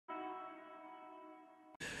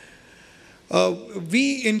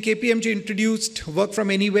We in KPMG introduced work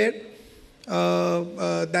from anywhere.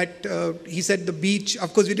 He said the beach,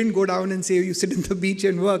 of course we didn't go down and say you sit in the beach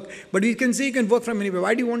and work, but we can say you can work from anywhere.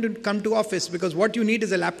 Why do you want to come to office? Because what you need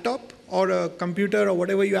is a laptop or a computer or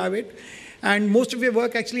whatever you have it, and most of your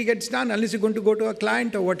work actually gets done unless you're going to go to a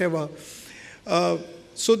client or whatever.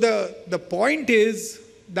 So the point is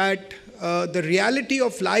that the reality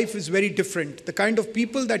of life is very different. The kind of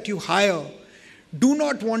people that you hire do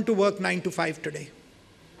not want to work 9 to 5 today.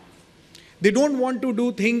 They don't want to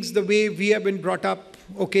do things the way we have been brought up.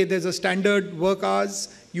 Okay, there's a standard work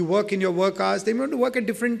hours, you work in your work hours. They want to work at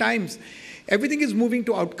different times. Everything is moving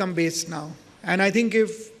to outcome-based now. And I think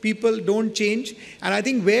if people don't change, and I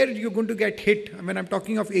think where you're going to get hit, when I'm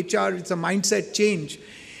talking of HR, it's a mindset change.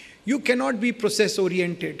 You cannot be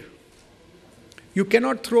process-oriented. You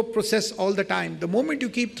cannot throw process all the time. The moment you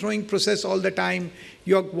keep throwing process all the time,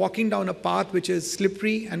 you're walking down a path which is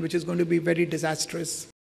slippery and which is going to be very disastrous.